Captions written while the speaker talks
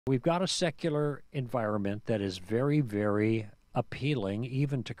We've got a secular environment that is very, very appealing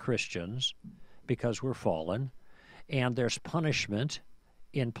even to Christians because we're fallen, and there's punishment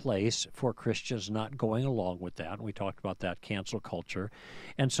in place for Christians not going along with that. And we talked about that cancel culture.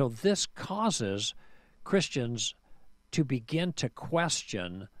 And so this causes Christians to begin to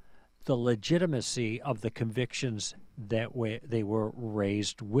question the legitimacy of the convictions that they were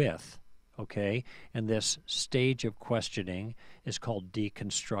raised with. Okay, and this stage of questioning is called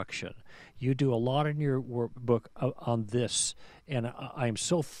deconstruction. You do a lot in your book on this, and I'm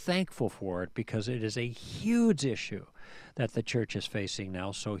so thankful for it because it is a huge issue that the church is facing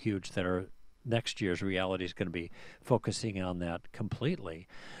now, so huge that our next year's reality is going to be focusing on that completely.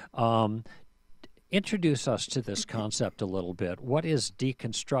 Introduce us to this concept a little bit. What is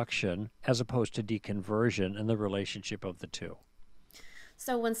deconstruction as opposed to deconversion and the relationship of the two?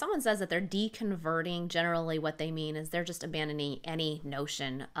 So when someone says that they're deconverting, generally what they mean is they're just abandoning any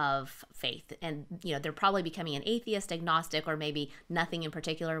notion of faith. And, they're probably becoming an atheist, agnostic, or maybe nothing in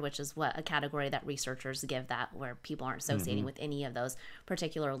particular, which is what a category that researchers give that, where people aren't associating with any of those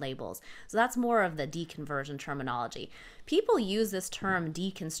particular labels. So that's more of the deconversion terminology. People use this term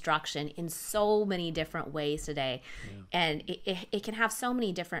deconstruction in so many different ways today, and it can have so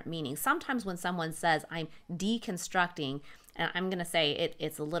many different meanings. Sometimes when someone says, I'm deconstructing, and I'm going to say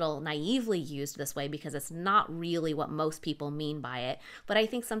it's a little naively used this way because it's not really what most people mean by it. But I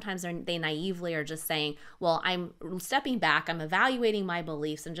think sometimes they naively are just saying, well, I'm stepping back, I'm evaluating my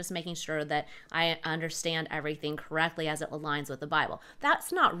beliefs and just making sure that I understand everything correctly as it aligns with the Bible.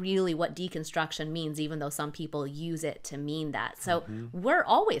 That's not really what deconstruction means, even though some people use it to mean that. So we're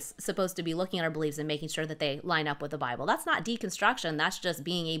always supposed to be looking at our beliefs and making sure that they line up with the Bible. That's not deconstruction. That's just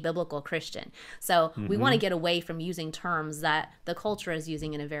being a biblical Christian. So we want to get away from using terms that the culture is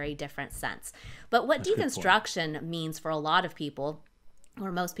using in a very different sense. But what deconstruction means for a lot of people,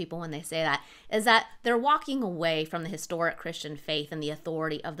 or most people when they say that, is that they're walking away from the historic Christian faith and the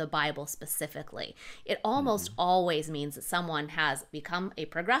authority of the Bible specifically. It almost always means that someone has become a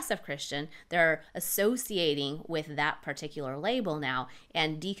progressive Christian. They're associating with that particular label now,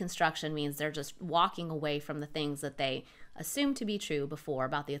 and deconstruction means they're just walking away from the things that they assumed to be true before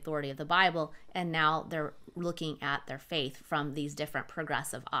about the authority of the Bible, and now they're looking at their faith from these different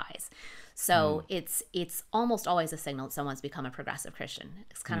progressive eyes. So it's almost always a signal that someone's become a progressive Christian.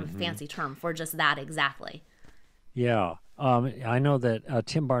 It's kind of a fancy term for just that exactly. Yeah. I know that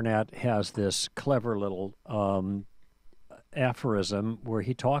Tim Barnett has this clever little aphorism where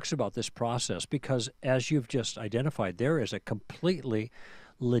he talks about this process because, as you've just identified, there is a completely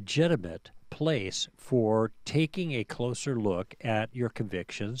legitimate place for taking a closer look at your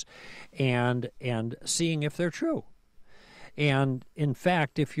convictions and seeing if they're true. And in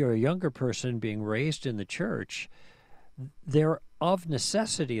fact, if you're a younger person being raised in the church, there of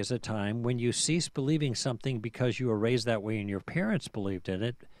necessity is a time when you cease believing something because you were raised that way and your parents believed in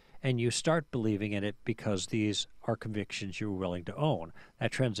it, and you start believing in it because these are convictions you're willing to own.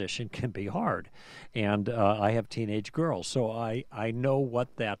 That transition can be hard. And I have teenage girls, so I know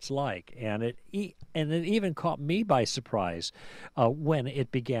what that's like. And it even caught me by surprise when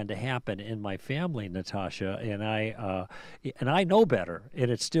it began to happen in my family, Natasha. And I know better,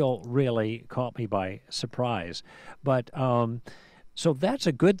 and it still really caught me by surprise. But so that's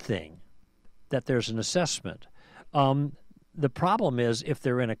a good thing that there's an assessment. The problem is if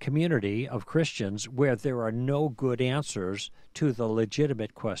they're in a community of Christians where there are no good answers to the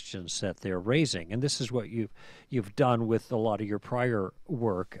legitimate questions that they're raising. And this is what you've done with a lot of your prior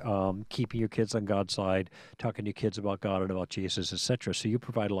work, keeping your kids on God's side, talking to your kids about God and about Jesus, etc. So you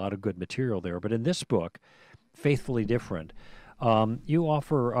provide a lot of good material there. But in this book, Faithfully Different, you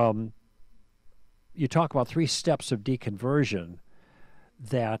offer, you talk about 3 steps of deconversion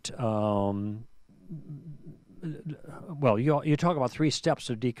that well, you talk about 3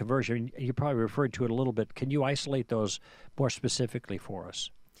 steps of deconversion. You probably referred to it a little bit. Can you isolate those more specifically for us?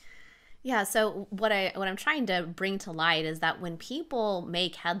 Yeah, so what I'm trying to bring to light is that when people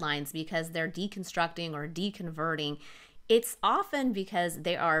make headlines because they're deconstructing or deconverting, it's often because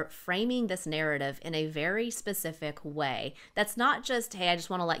they are framing this narrative in a very specific way. That's not just, hey, I just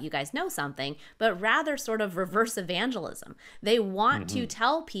want to let you guys know something, but rather sort of reverse evangelism. They want to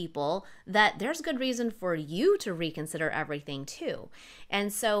tell people that there's good reason for you to reconsider everything too.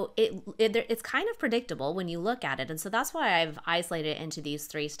 And so it's kind of predictable when you look at it. And so that's why I've isolated it into these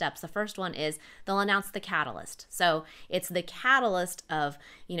 3 steps. The first one is they'll announce the catalyst. So it's the catalyst of,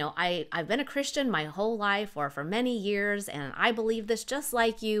 I've been a Christian my whole life or for many years, answers and I believe this just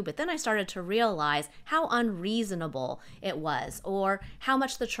like you, but then I started to realize how unreasonable it was or how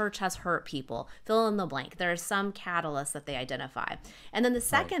much the church has hurt people. Fill in the blank. There's some catalyst that they identify. And then the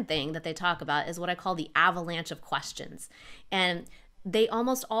second thing that they talk about is what I call the avalanche of questions. And they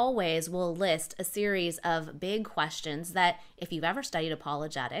almost always will list a series of big questions that, if you've ever studied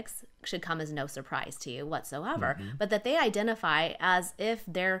apologetics, should come as no surprise to you whatsoever, but that they identify as if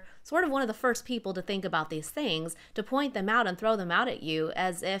they're sort of one of the first people to think about these things, to point them out and throw them out at you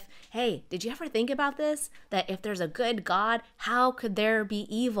as if, hey, did you ever think about this? That if there's a good God, how could there be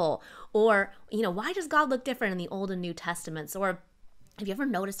evil? Or, why does God look different in the Old and New Testaments? Or have you ever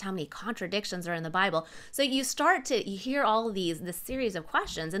noticed how many contradictions are in the Bible? So you hear all of this series of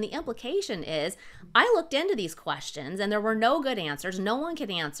questions, and the implication is, I looked into these questions and there were no good answers. No one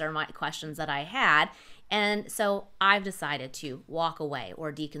could answer my questions that I had. And so I've decided to walk away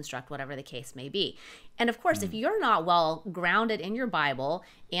or deconstruct, whatever the case may be. And of course, if you're not well grounded in your Bible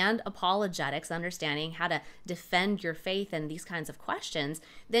and apologetics, understanding how to defend your faith and these kinds of questions,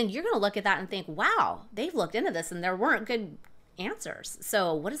 then you're going to look at that and think, wow, they've looked into this and there weren't good answers.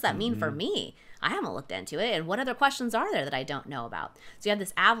 So what does that mean for me? I haven't looked into it. And what other questions are there that I don't know about? So you have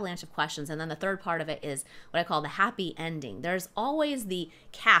this avalanche of questions. And then the third part of it is what I call the happy ending. There's always the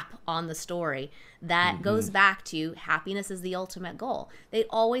cap on the story that goes back to happiness is the ultimate goal. They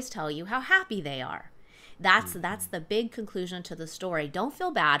always tell you how happy they are. That's the big conclusion to the story. Don't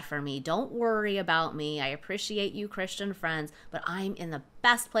feel bad for me. Don't worry about me. I appreciate you, Christian friends, but I'm in the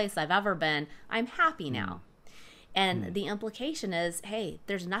best place I've ever been. I'm happy now. And the implication is, hey,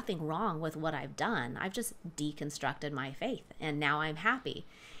 there's nothing wrong with what I've done. I've just deconstructed my faith, and now I'm happy.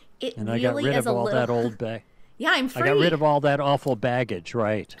 I got rid of all that old bag. Yeah, I'm free. I got rid of all that awful baggage,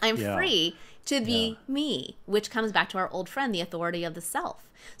 right? I'm free to be me, which comes back to our old friend, the authority of the self.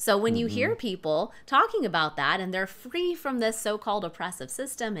 So when you hear people talking about that and they're free from this so-called oppressive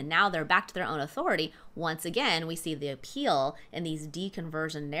system and now they're back to their own authority, once again, we see the appeal in these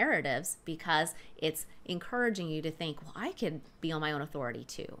deconversion narratives because it's encouraging you to think, well, I could be on my own authority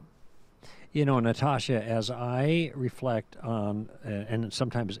too. Natasha, as I reflect on and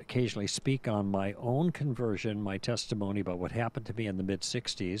sometimes occasionally speak on my own conversion, my testimony about what happened to me in the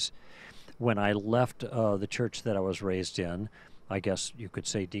mid-'60s when I left the church that I was raised in, I guess you could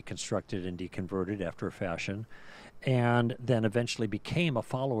say deconstructed and deconverted after a fashion, and then eventually became a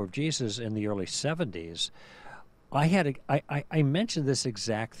follower of Jesus in the early 70s. I mentioned this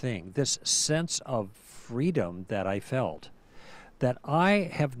exact thing, this sense of freedom that I felt, that I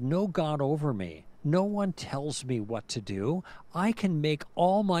have no God over me. No one tells me what to do. I can make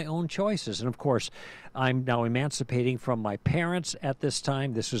all my own choices. And of course, I'm now emancipating from my parents at this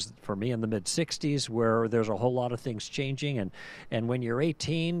time. This was for me in the mid-'60s where there's a whole lot of things changing. And when you're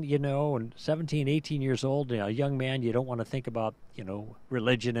 18, and 17, 18 years old, a young man, you don't want to think about,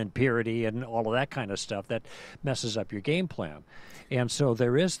 religion and purity and all of that kind of stuff. That messes up your game plan. And so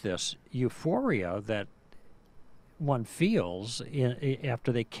there is this euphoria that one feels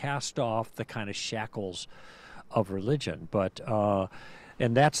after they cast off the kind of shackles of religion. But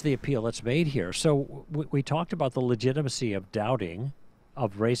and that's the appeal that's made here. So we talked about the legitimacy of doubting,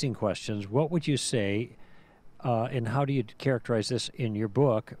 of raising questions. What would you say, and how do you characterize this in your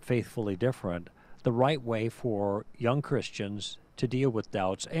book, Faithfully Different, the right way for young Christians to deal with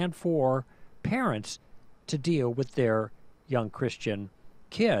doubts and for parents to deal with their young Christian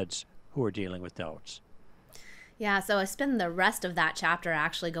kids who are dealing with doubts? Yeah, so I spend the rest of that chapter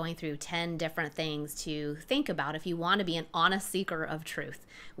actually going through 10 different things to think about if you want to be an honest seeker of truth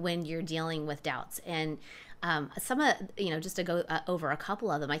when you're dealing with doubts. And just to go over a couple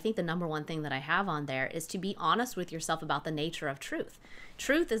of them, I think the number one thing that I have on there is to be honest with yourself about the nature of truth.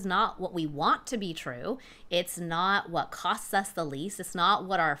 Truth is not what we want to be true. It's not what costs us the least. It's not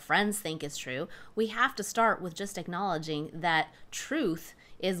what our friends think is true. We have to start with just acknowledging that truth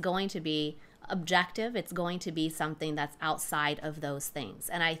is going to be objective. It's going to be something that's outside of those things.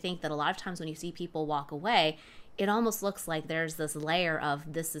 And I think that a lot of times when you see people walk away, it almost looks like there's this layer of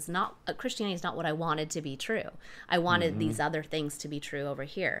Christianity is not what I wanted to be true. I wanted these other things to be true over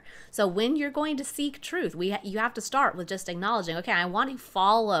here. So when you're going to seek truth, you have to start with just acknowledging, okay, I want to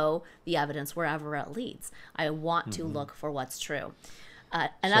follow the evidence wherever it leads. I want to look for what's true. So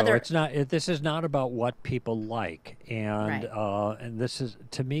it's not. This is not about what people like, and right. And this is,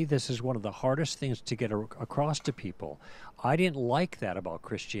 to me, this is one of the hardest things to get across to people. I didn't like that about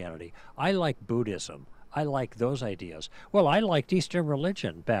Christianity. I like Buddhism. I like those ideas. Well, I liked Eastern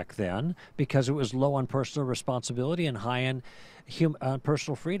religion back then because it was low on personal responsibility and high on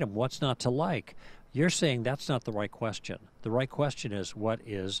personal freedom. What's not to like? You're saying that's not the right question. The right question is, what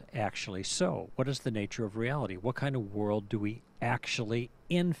is actually so? What is the nature of reality? What kind of world do we actually,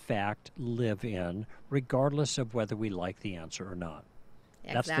 in fact, live in, regardless of whether we like the answer or not?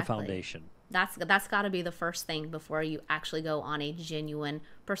 Exactly. That's the foundation. That's got to be the first thing before you actually go on a genuine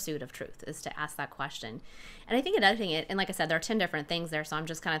pursuit of truth, is to ask that question. And I think another thing, and like I said, there are 10 different things there, so I'm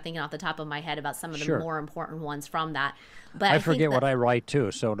just kind of thinking off the top of my head about some of the more important ones from that. But I forget what I write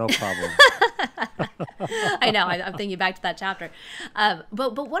too, so no problem. I know, I'm thinking back to that chapter.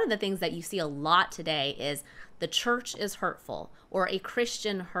 But one of the things that you see a lot today is the church is hurtful, or a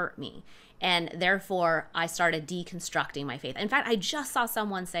Christian hurt me, and therefore I started deconstructing my faith. In fact, I just saw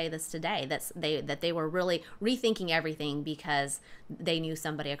someone say this today, that they were really rethinking everything because they knew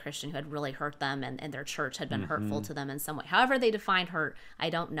somebody, a Christian, who had really hurt them, and their church had been hurtful to them in some way. However they defined hurt, I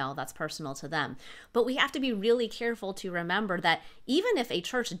don't know. That's personal to them. But we have to be really careful to remember that even if a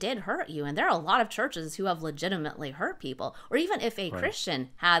church did hurt you, and there are a lot of churches who have legitimately hurt people, or even if a Christian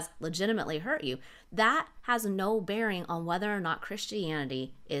has legitimately hurt you, that has no bearing on whether or not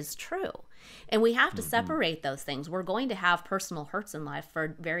Christianity is true. And we have to separate those things. We're going to have personal hurts in life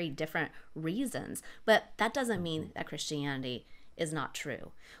for very different reasons, but that doesn't mean that Christianity is not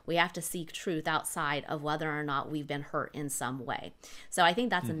true. We have to seek truth outside of whether or not we've been hurt in some way. So I think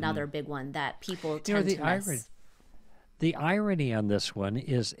that's another big one that people tend to miss. The irony on this one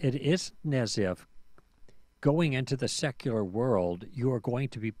is it isn't as if going into the secular world, you are going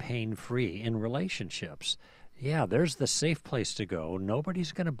to be pain-free in relationships. Yeah, there's the safe place to go.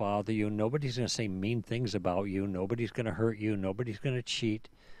 Nobody's going to bother you. Nobody's going to say mean things about you. Nobody's going to hurt you. Nobody's going to cheat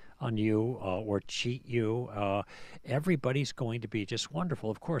on you or cheat you. Everybody's going to be just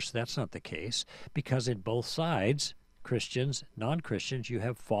wonderful. Of course, that's not the case, because in both sides, Christians, non-Christians, you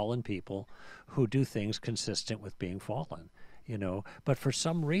have fallen people who do things consistent with being fallen, you know. But for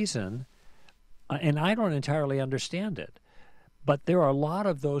some reason, and I don't entirely understand it, but there are a lot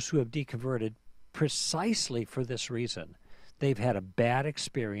of those who have deconverted precisely for this reason. They've had a bad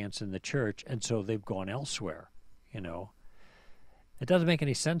experience in the church, and so they've gone elsewhere, you know. It doesn't make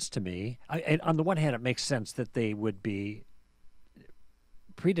any sense to me. On the one hand, it makes sense that they would be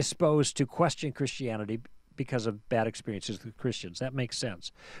predisposed to question Christianity because of bad experiences with Christians. That makes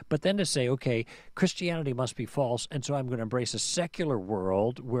sense. But then to say, okay, Christianity must be false, and so I'm going to embrace a secular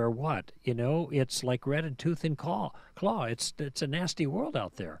world where what? You know, it's like red in tooth and claw. It's a nasty world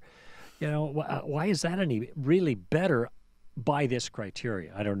out there. You know, why is that any really better by this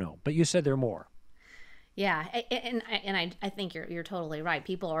criteria? I don't know. But you said there are more. Yeah, and I think you're totally right.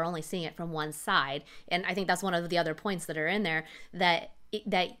 People are only seeing it from one side, and I think that's one of the other points that are in there, that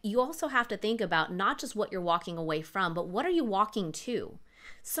you also have to think about not just what you're walking away from, but what are you walking to?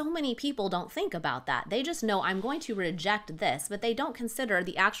 So many people don't think about that. They just know, I'm going to reject this, but they don't consider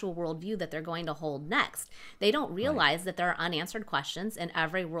the actual worldview that they're going to hold next. They don't realize that there are unanswered questions in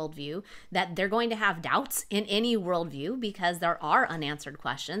every worldview, that they're going to have doubts in any worldview because there are unanswered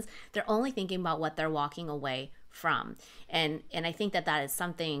questions. They're only thinking about what they're walking away from. And I think that is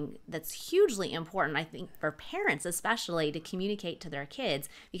something that's hugely important, I think, for parents especially, to communicate to their kids,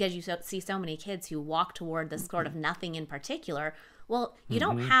 because you see so many kids who walk toward this sort of nothing in particular. Well, you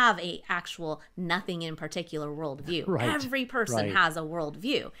don't have a actual nothing in particular worldview. Right. Every person has a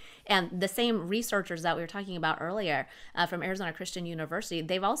worldview. And the same researchers that we were talking about earlier from Arizona Christian University,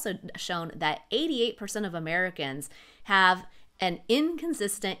 they've also shown that 88% of Americans have an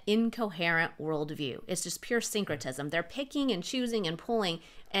inconsistent, incoherent worldview. It's just pure syncretism. They're picking and choosing and pulling,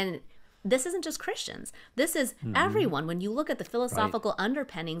 and this isn't just Christians. This is everyone. When you look at the philosophical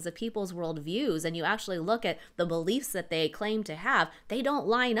underpinnings of people's worldviews and you actually look at the beliefs that they claim to have, they don't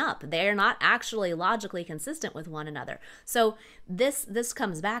line up. They're not actually logically consistent with one another. So this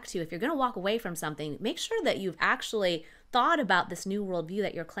comes back to, if you're going to walk away from something, make sure that you've actually thought about this new worldview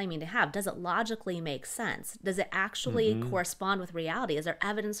that you're claiming to have. Does it logically make sense? Does it actually correspond with reality? Is there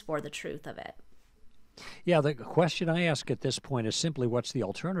evidence for the truth of it? Yeah, the question I ask at this point is simply, what's the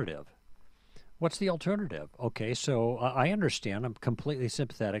alternative? What's the alternative? Okay, so I understand. I'm completely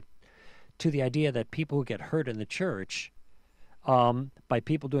sympathetic to the idea that people who get hurt in the church by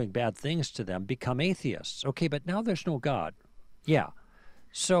people doing bad things to them become atheists. Okay, but now there's no God. Yeah.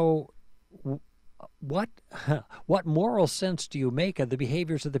 So what moral sense do you make of the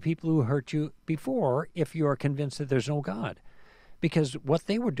behaviors of the people who hurt you before if you are convinced that there's no God? Because what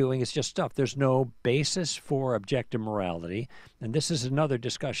they were doing is just stuff. There's no basis for objective morality, and this is another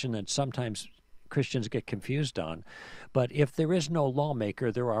discussion that sometimes Christians get confused on. But if there is no lawmaker,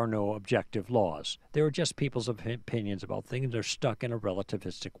 there are no objective laws. There are just people's opinions about things. They're stuck in a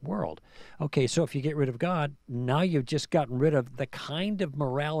relativistic world. Okay, so if you get rid of God, now you've just gotten rid of the kind of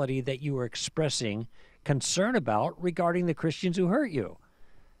morality that you were expressing concern about regarding the Christians who hurt you.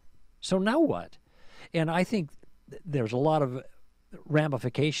 So now what? And I think there's a lot of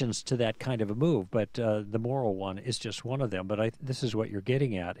ramifications to that kind of a move, but the moral one is just one of them. But this is what you're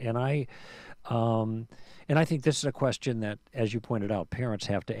getting at, and I think this is a question that, as you pointed out, parents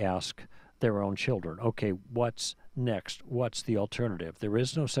have to ask their own children. Okay, what's next? What's the alternative? There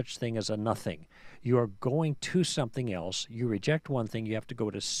is no such thing as a nothing. You are going to something else. You reject one thing, you have to go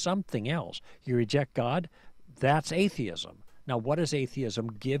to something else. You reject God, that's atheism. Now, what does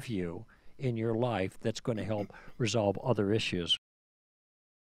atheism give you in your life that's going to help resolve other issues?